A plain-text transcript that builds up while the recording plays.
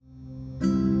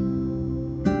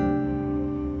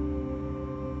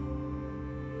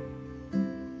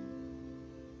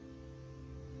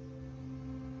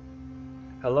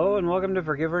Hello and welcome to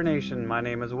Forgiver Nation. My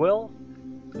name is Will.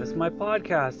 This is my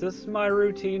podcast. This is my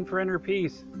routine for inner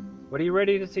peace. What are you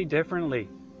ready to see differently?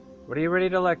 What are you ready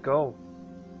to let go?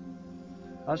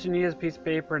 All you need is a piece of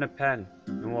paper and a pen,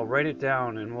 and we'll write it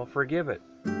down and we'll forgive it.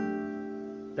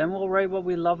 Then we'll write what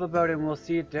we love about it and we'll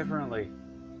see it differently.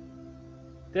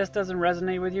 If this doesn't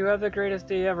resonate with you, have the greatest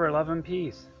day ever. Love and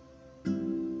peace.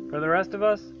 For the rest of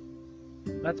us,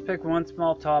 let's pick one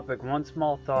small topic, one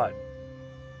small thought.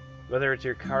 Whether it's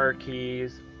your car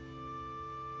keys,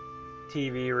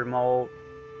 TV remote,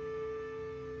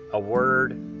 a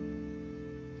word.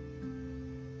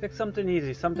 Pick something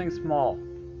easy, something small.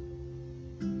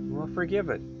 We'll forgive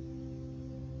it.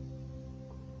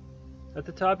 At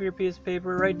the top of your piece of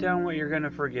paper, write down what you're going to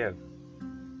forgive.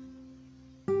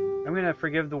 I'm going to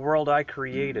forgive the world I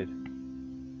created.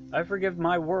 I forgive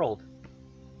my world.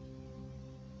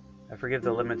 I forgive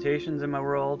the limitations in my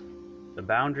world, the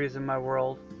boundaries in my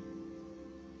world,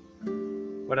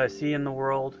 what I see in the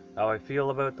world, how I feel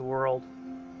about the world.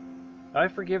 I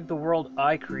forgive the world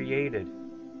I created.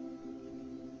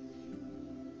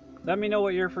 Let me know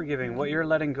what you're forgiving, what you're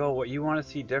letting go, what you want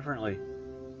to see differently.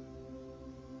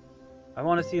 I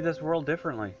want to see this world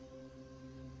differently.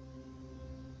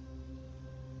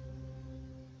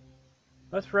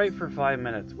 Let's write for 5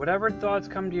 minutes. Whatever thoughts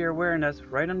come to your awareness,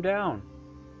 write them down.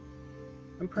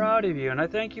 I'm proud of you, and I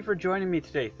thank you for joining me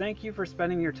today. Thank you for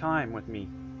spending your time with me.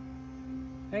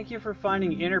 Thank you for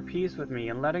finding inner peace with me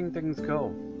and letting things go.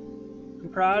 I'm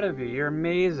proud of you. You're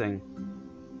amazing.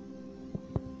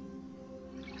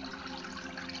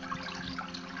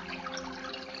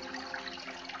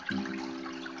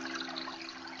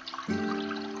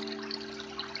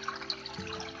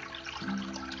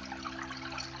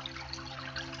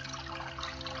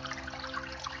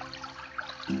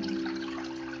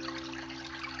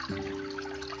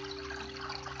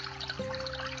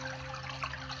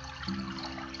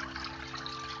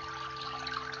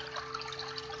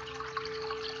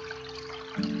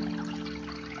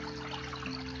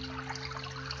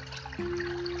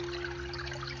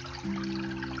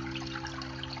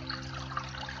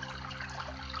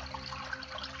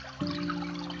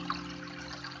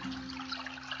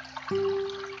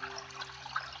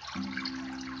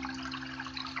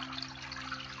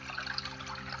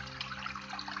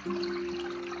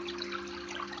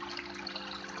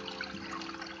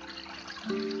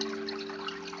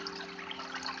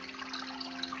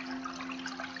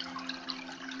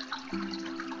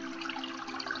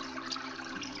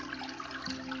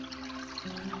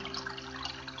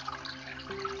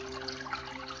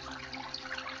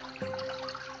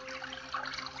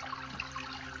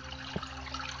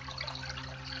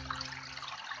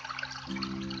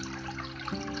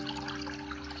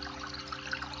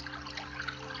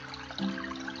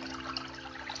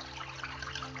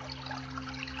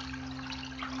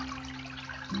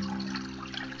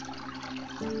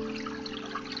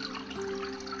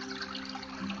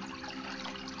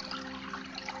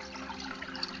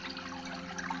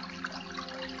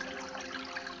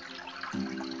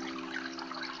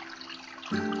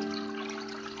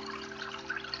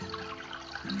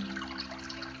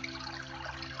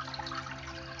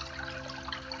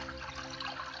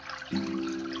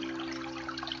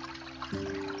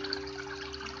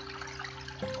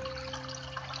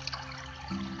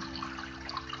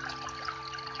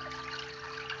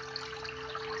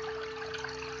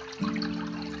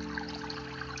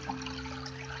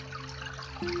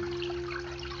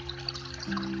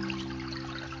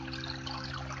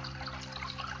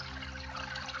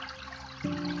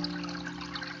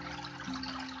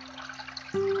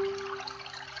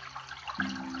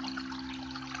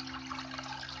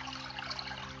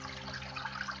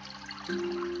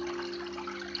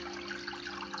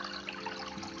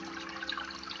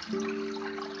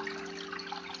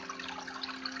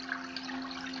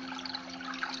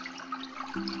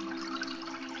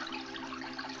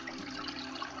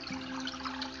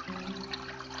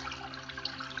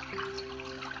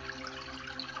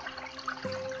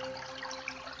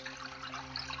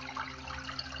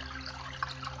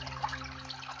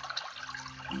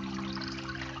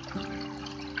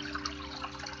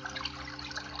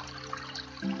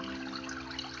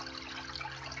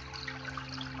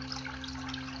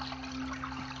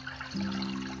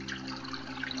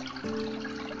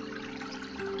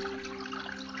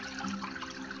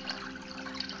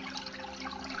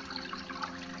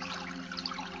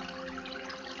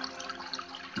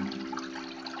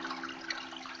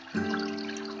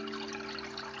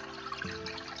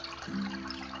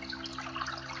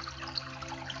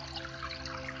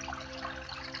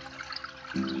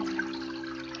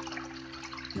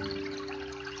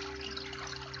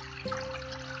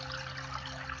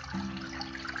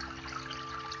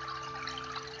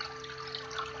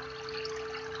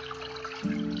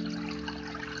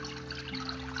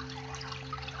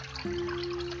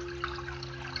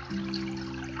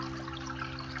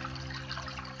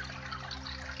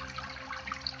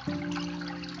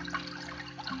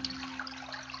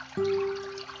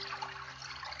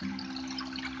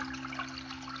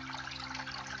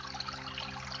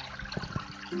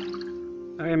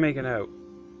 Try making out.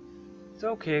 It's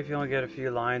okay if you only get a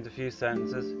few lines, a few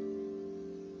sentences.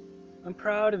 I'm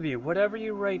proud of you. Whatever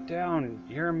you write down,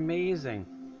 you're amazing.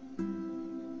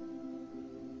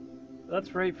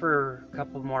 Let's write for a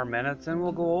couple more minutes and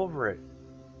we'll go over it.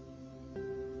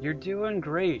 You're doing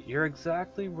great. You're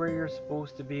exactly where you're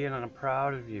supposed to be, and I'm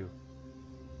proud of you.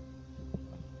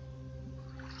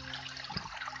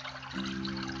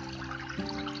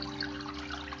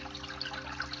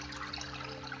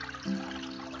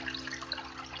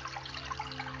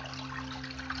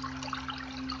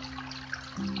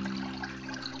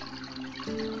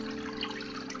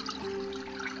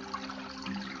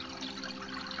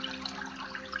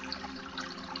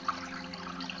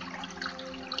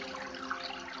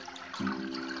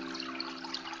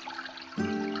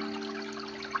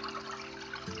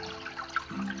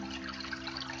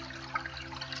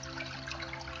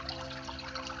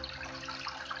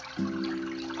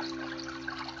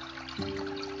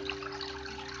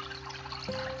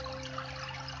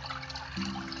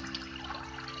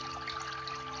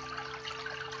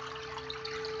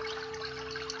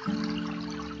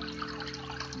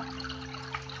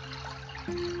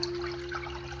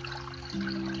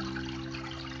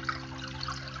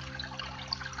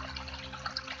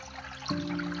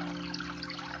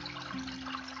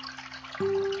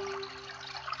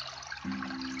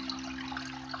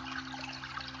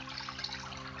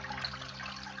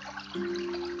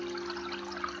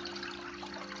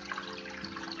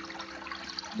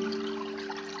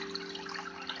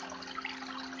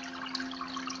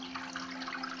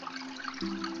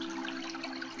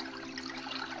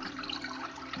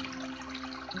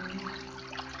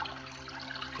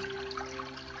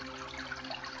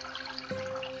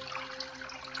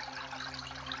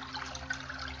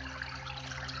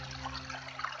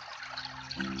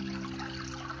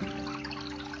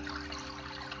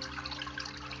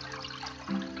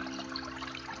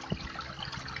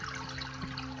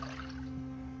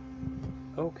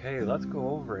 Okay, let's go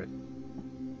over it.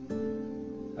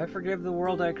 I forgive the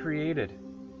world I created.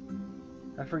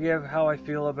 I forgive how I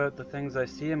feel about the things I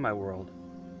see in my world.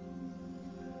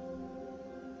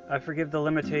 I forgive the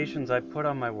limitations I put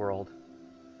on my world.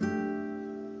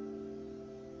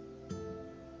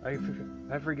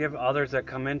 I forgive others that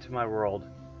come into my world.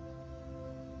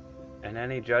 And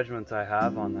any judgments I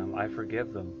have on them, I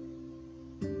forgive them.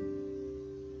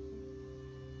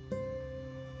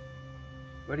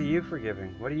 What are you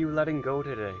forgiving? What are you letting go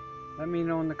today? Let me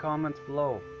know in the comments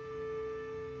below.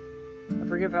 I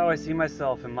forgive how I see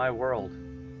myself in my world,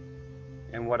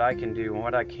 and what I can do and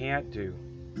what I can't do.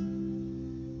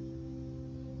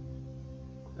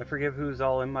 I forgive who's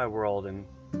all in my world and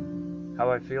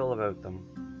how I feel about them.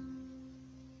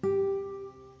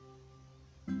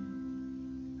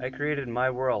 I created my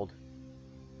world.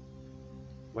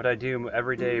 What I do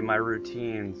every day, my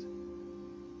routines,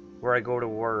 where I go to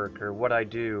work or what I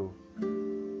do,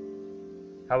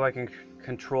 how I can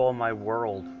control my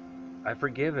world. I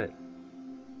forgive it.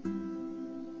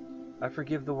 I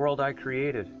forgive the world I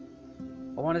created.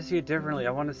 I want to see it differently. I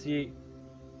want to see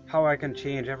how I can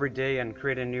change every day and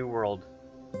create a new world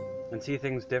and see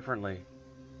things differently.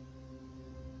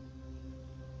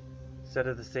 Instead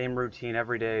of the same routine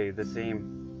every day, the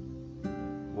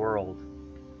same world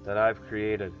that I've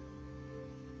created.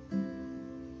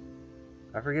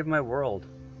 I forgive my world.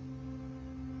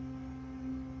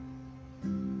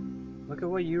 Look at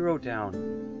what you wrote down.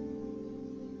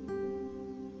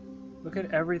 Look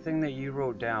at everything that you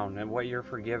wrote down and what you're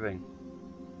forgiving.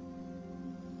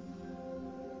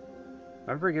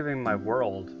 I'm forgiving my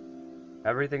world,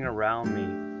 everything around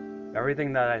me,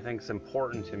 everything that I think is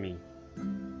important to me,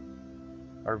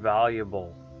 or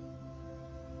valuable,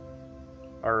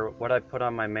 or what I put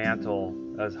on my mantle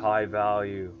as high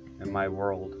value in my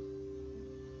world.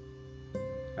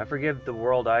 I forgive the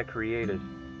world I created.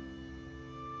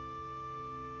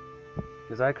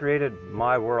 Because I created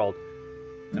my world,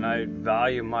 and I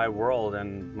value my world,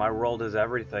 and my world is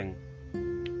everything.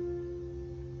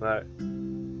 But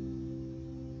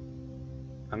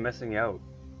I'm missing out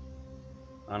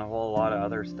on a whole lot of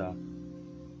other stuff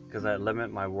because I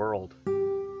limit my world.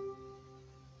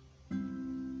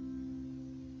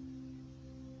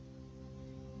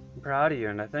 I'm proud of you,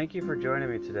 and I thank you for joining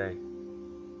me today.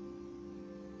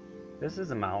 This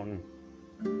is a mountain.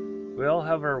 We all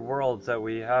have our worlds that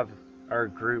we have, our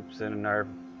groups and our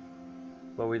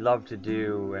what we love to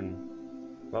do and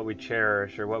what we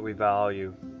cherish or what we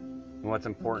value and what's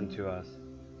important to us.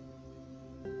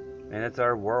 And it's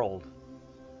our world.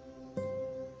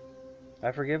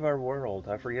 I forgive our world.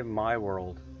 I forgive my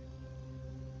world.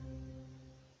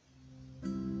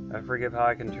 I forgive how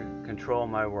I can control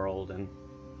my world and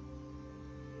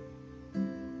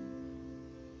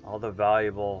all the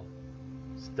valuable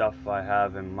stuff I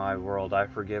have in my world. I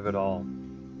forgive it all.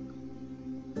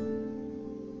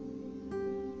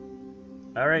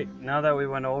 Alright, now that we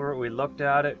went over it, we looked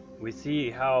at it, we see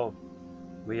how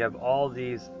we have all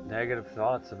these negative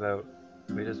thoughts about.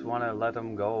 We just want to let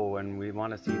them go, and we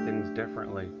want to see things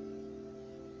differently.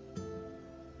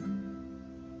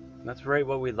 That's right,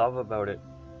 what we love about it.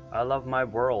 I love my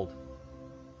world.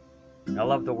 I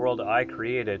love the world I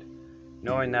created,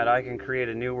 knowing that I can create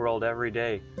a new world every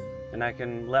day, and I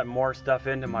can let more stuff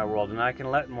into my world, and I can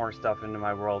let more stuff into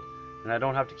my world, and I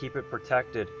don't have to keep it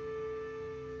protected.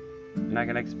 And I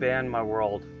can expand my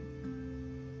world,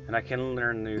 and I can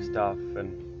learn new stuff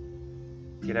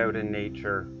and get out in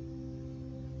nature.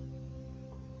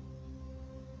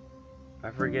 I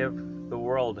forgive the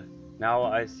world. Now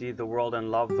I see the world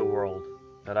and love the world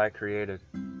that I created.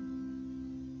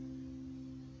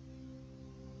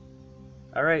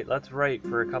 Alright, let's write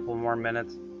for a couple more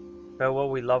minutes about what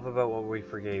we love about what we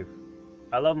forgave.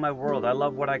 I love my world. I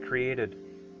love what I created.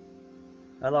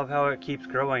 I love how it keeps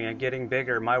growing and getting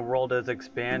bigger. My world is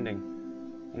expanding.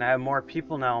 And I have more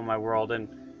people now in my world, and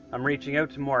I'm reaching out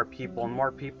to more people, and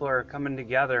more people are coming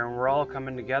together, and we're all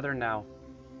coming together now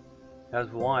as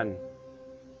one.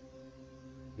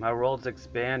 My world's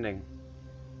expanding.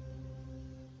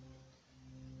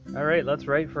 Alright, let's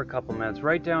write for a couple minutes.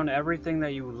 Write down everything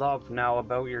that you love now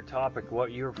about your topic,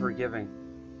 what you're forgiving,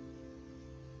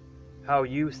 how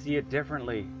you see it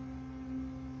differently.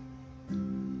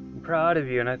 I'm proud of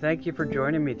you, and I thank you for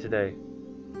joining me today.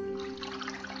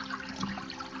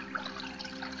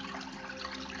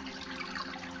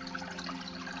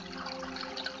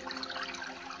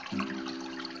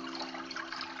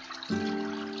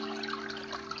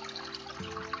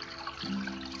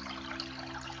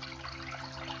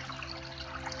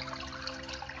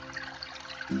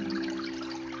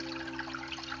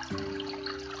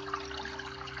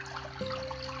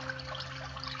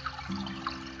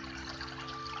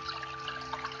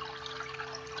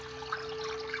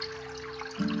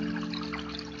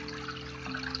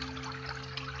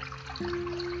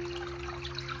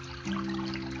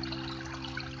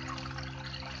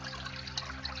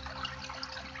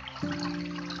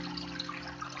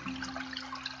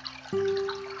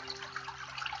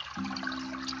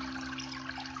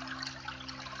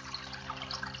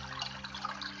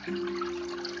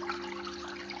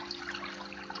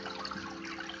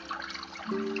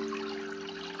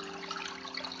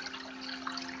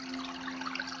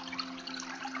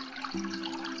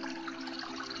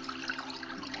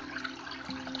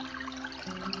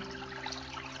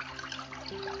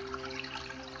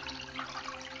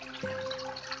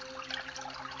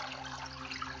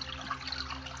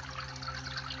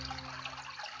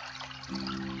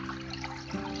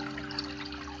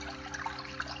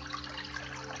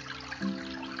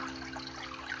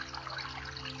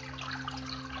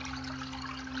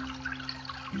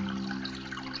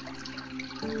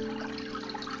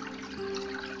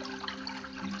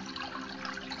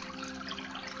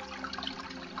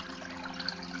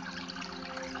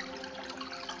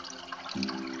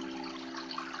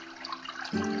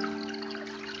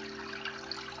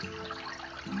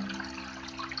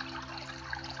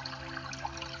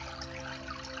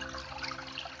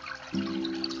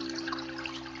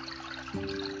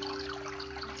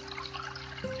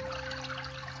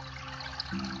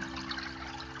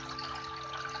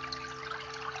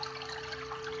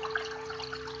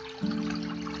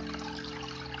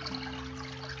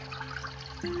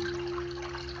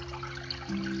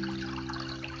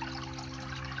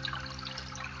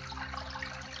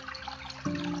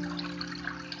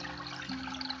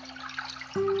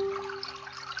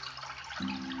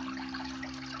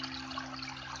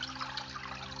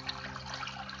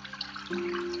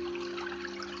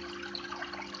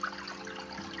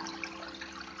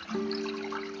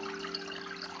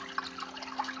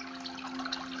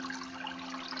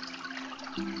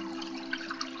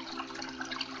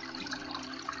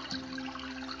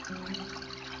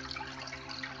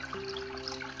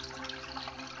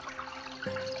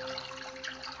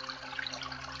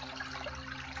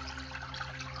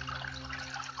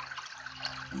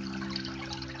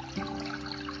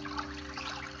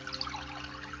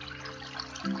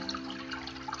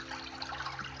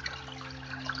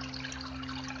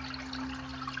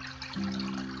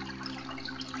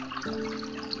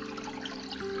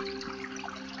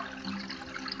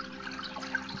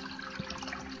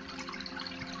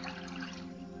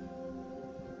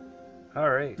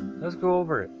 Alright, let's go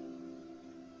over it.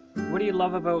 What do you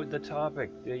love about the topic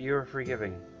that you're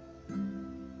forgiving?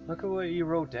 Look at what you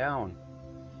wrote down.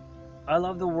 I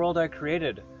love the world I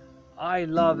created. I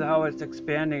love how it's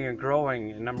expanding and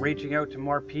growing, and I'm reaching out to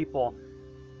more people,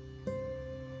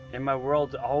 and my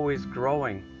world's always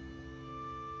growing.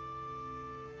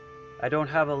 I don't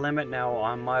have a limit now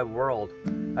on my world.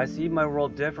 I see my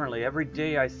world differently. Every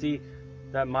day I see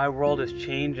that my world is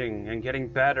changing and getting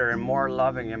better and more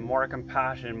loving and more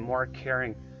compassionate and more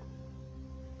caring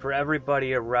for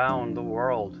everybody around the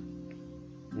world.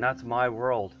 And that's my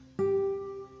world.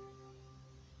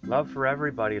 Love for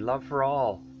everybody, love for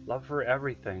all, love for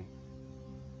everything.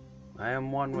 I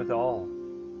am one with all.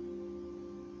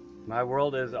 My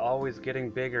world is always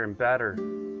getting bigger and better.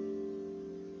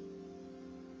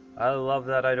 I love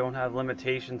that I don't have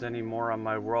limitations anymore on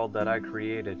my world that I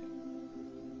created.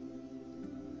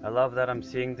 I love that I'm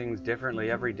seeing things differently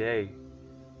every day,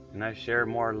 and I share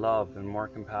more love and more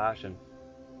compassion.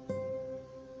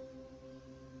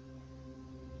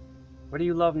 What do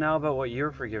you love now about what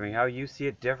you're forgiving, how you see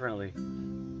it differently?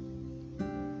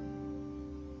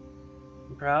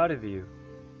 I'm proud of you.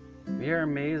 You're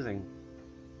amazing.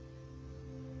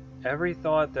 Every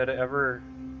thought that ever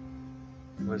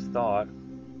was thought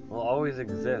will always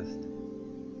exist.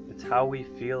 It's how we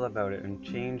feel about it and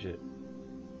change it.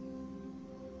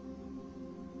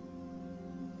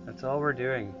 That's all we're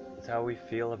doing. It's how we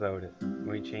feel about it and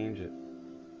we change it.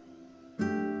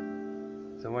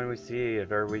 So when we see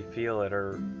it or we feel it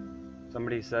or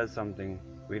somebody says something,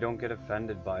 we don't get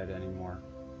offended by it anymore.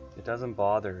 It doesn't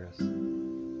bother us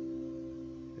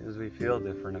because we feel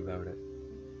different about it.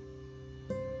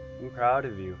 I'm proud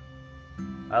of you.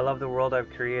 I love the world I've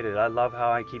created. I love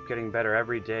how I keep getting better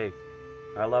every day.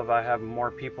 I love I have more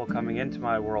people coming into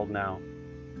my world now.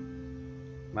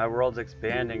 My world's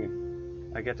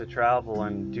expanding. I get to travel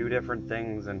and do different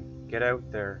things and get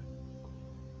out there.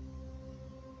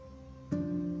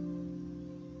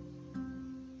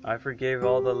 I forgave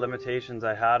all the limitations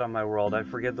I had on my world. I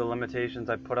forgive the limitations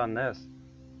I put on this.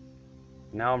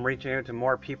 Now I'm reaching out to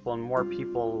more people and more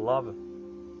people love it.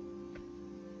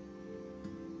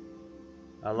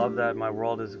 I love that my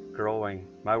world is growing.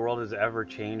 My world is ever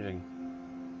changing.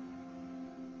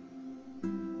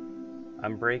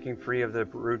 I'm breaking free of the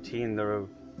routine,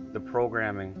 the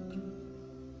programming.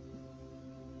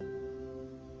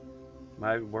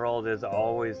 My world is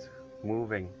always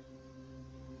moving.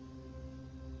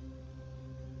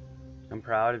 I'm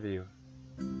proud of you.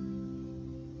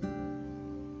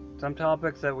 Some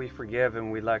topics that we forgive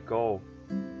and we let go,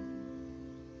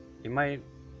 you might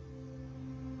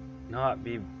not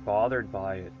be bothered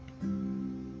by it.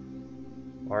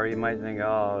 Or you might think,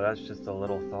 oh, that's just a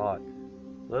little thought.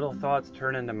 Little thoughts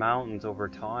turn into mountains over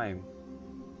time.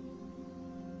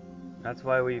 That's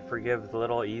why we forgive the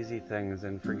little easy things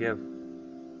and forgive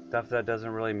stuff that doesn't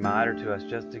really matter to us,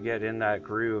 just to get in that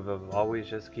groove of always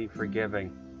just keep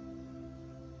forgiving.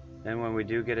 And when we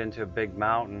do get into a big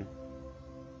mountain,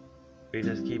 we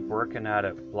just keep working at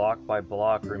it, block by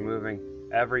block, removing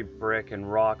every brick and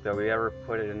rock that we ever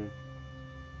put in,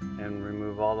 and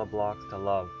remove all the blocks to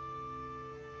love.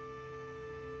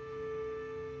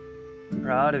 I'm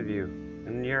proud of you,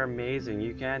 and you're amazing.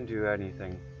 You can do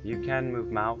anything. You can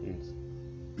move mountains.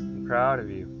 I'm proud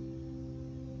of you.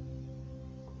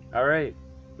 Alright,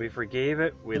 we forgave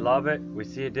it, we love it, we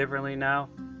see it differently now.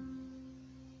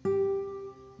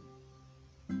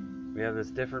 We have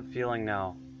this different feeling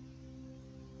now.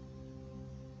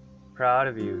 Proud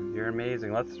of you. You're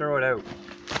amazing. Let's throw it out.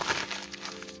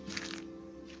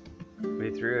 We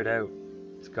threw it out.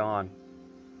 It's gone.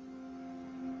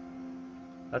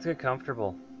 Let's get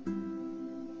comfortable.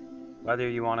 Whether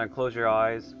you want to close your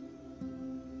eyes,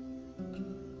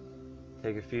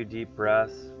 take a few deep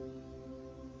breaths,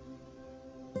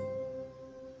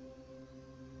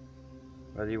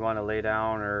 whether you want to lay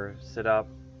down or sit up,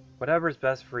 whatever's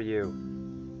best for you.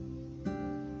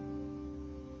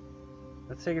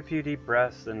 Let's take a few deep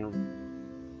breaths and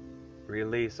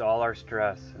release all our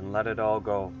stress and let it all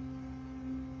go.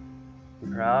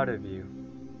 I'm proud of you.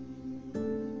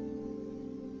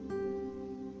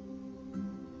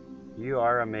 You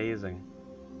are amazing.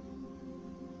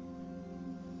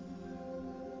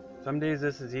 Some days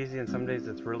this is easy and some days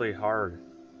it's really hard.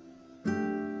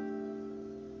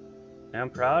 And I'm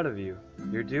proud of you.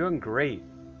 You're doing great.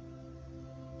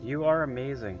 You are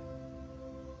amazing.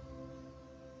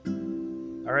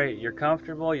 Alright, you're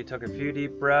comfortable, you took a few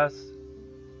deep breaths.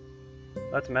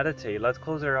 Let's meditate. Let's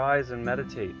close our eyes and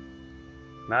meditate.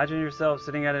 Imagine yourself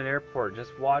sitting at an airport,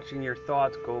 just watching your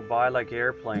thoughts go by like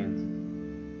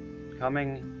airplanes,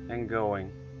 coming and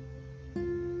going.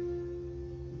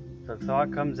 If a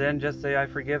thought comes in, just say, I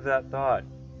forgive that thought.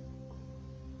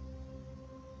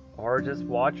 Or just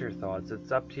watch your thoughts.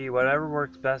 It's up to you, whatever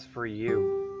works best for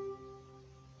you.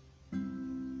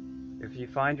 If you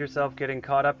find yourself getting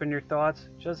caught up in your thoughts,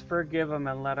 just forgive them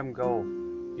and let them go.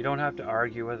 You don't have to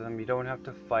argue with them. You don't have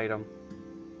to fight them.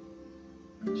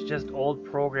 It's just old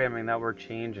programming that we're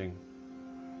changing.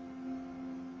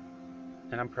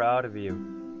 And I'm proud of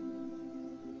you.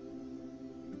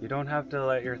 You don't have to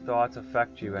let your thoughts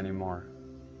affect you anymore.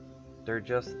 They're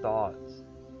just thoughts.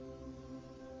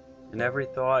 And every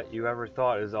thought you ever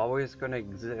thought is always going to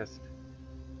exist.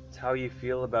 It's how you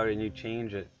feel about it and you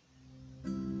change it.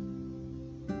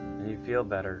 And you feel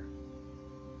better.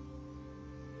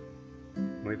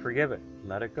 We forgive it.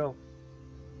 Let it go.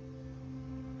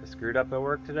 I screwed up at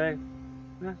work today.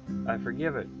 I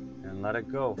forgive it and let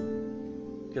it go.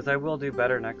 Because I will do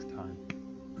better next time.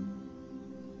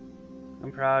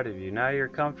 I'm proud of you. Now you're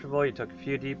comfortable. You took a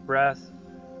few deep breaths.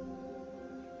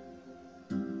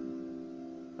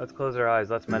 Let's close our eyes.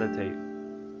 Let's meditate.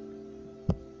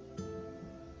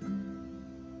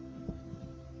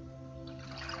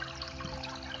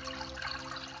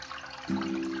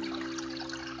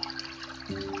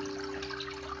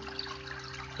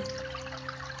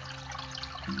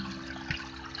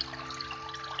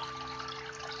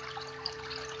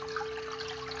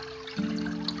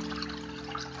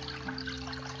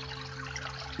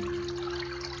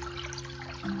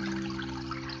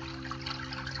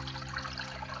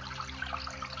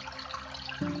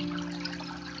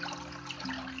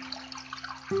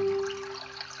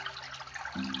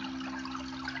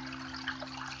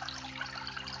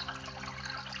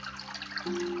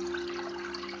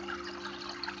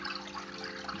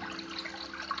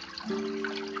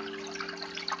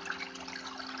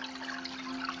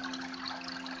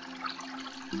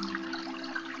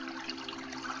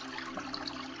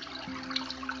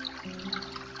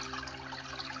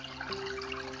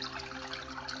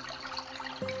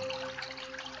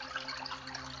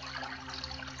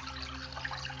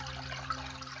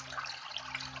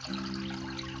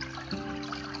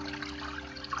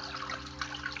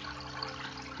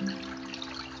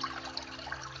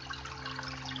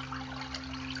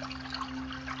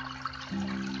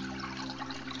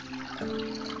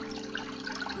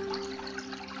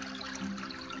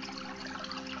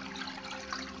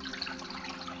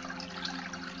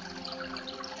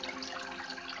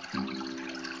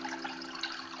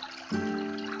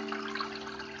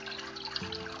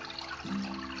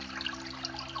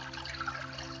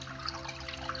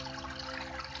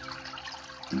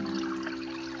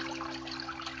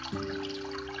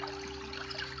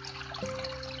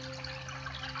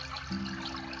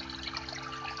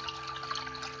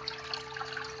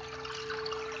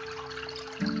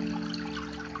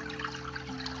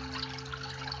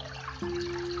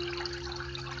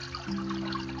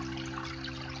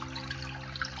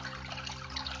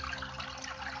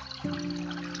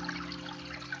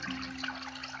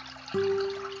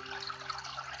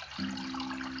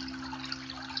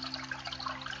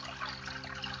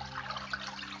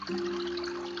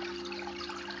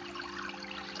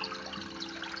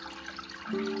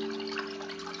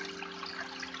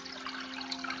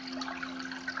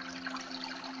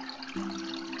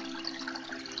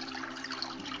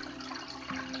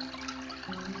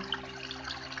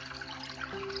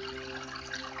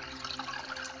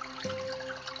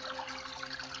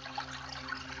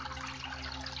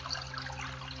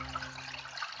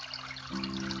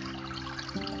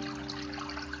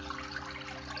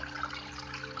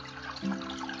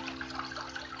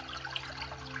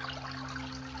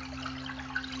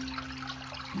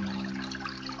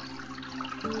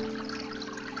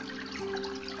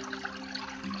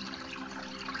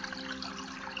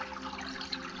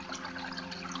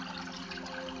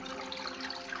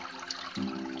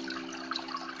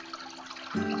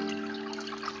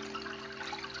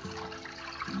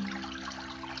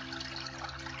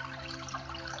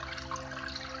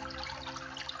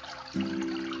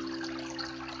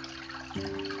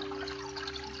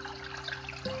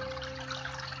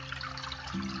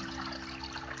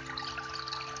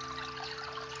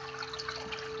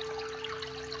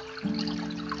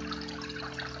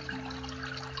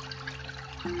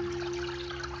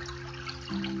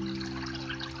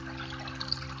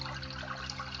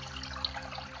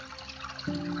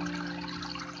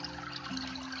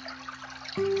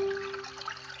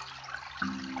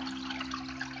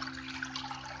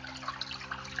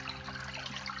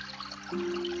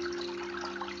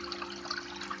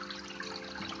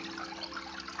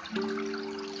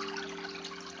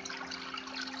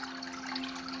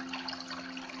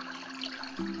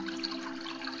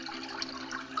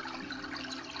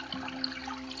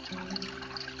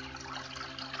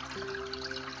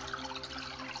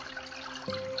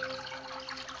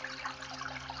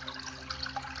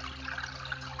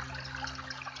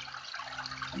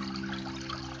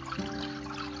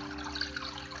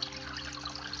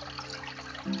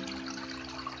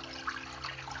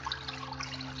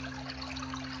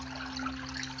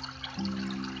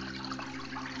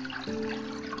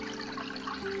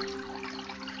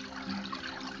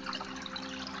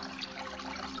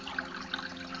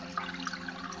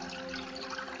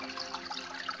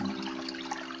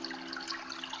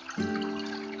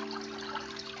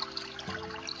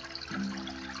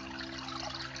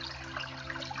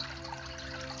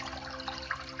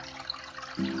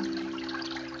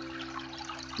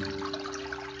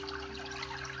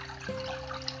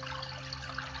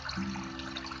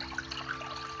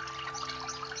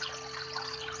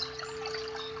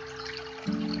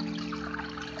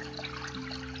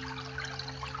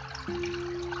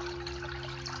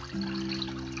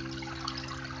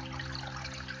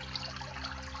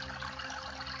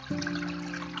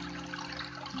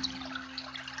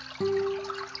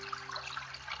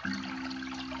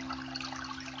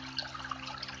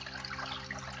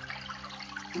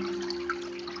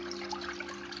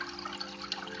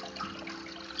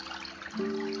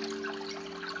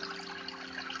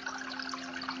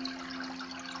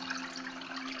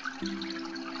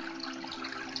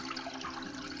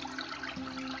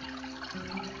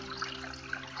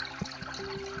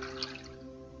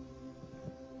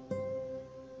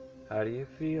 How do you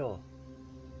feel?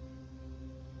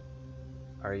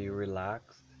 Are you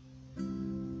relaxed?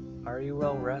 Are you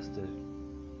well rested?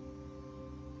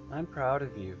 I'm proud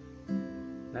of you,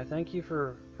 and I thank you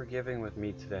for forgiving with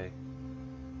me today.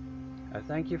 I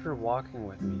thank you for walking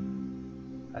with me.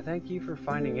 I thank you for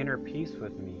finding inner peace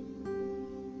with me.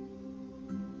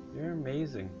 You're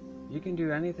amazing. You can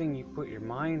do anything you put your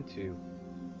mind to.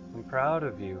 I'm proud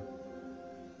of you.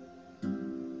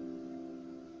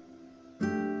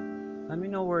 Let me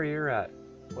know where you're at,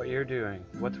 what you're doing,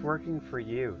 what's working for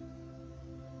you.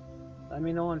 Let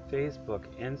me know on Facebook,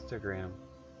 Instagram,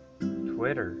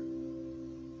 Twitter,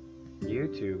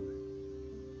 YouTube.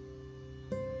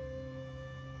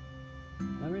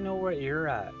 Let me know where you're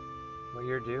at, what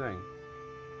you're doing.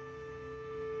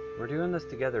 We're doing this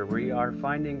together. We are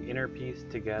finding inner peace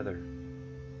together.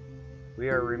 We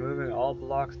are removing all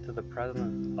blocks to the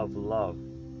presence of love.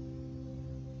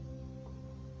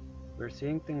 We're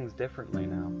seeing things differently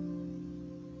now.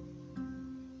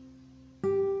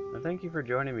 And thank you for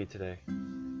joining me today.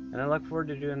 And I look forward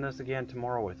to doing this again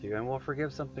tomorrow with you. And we'll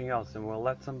forgive something else and we'll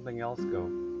let something else go.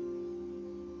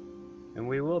 And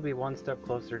we will be one step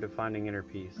closer to finding inner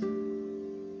peace.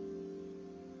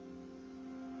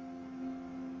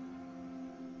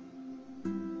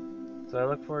 So I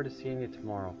look forward to seeing you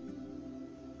tomorrow.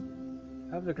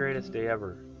 Have the greatest day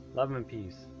ever. Love and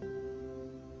peace.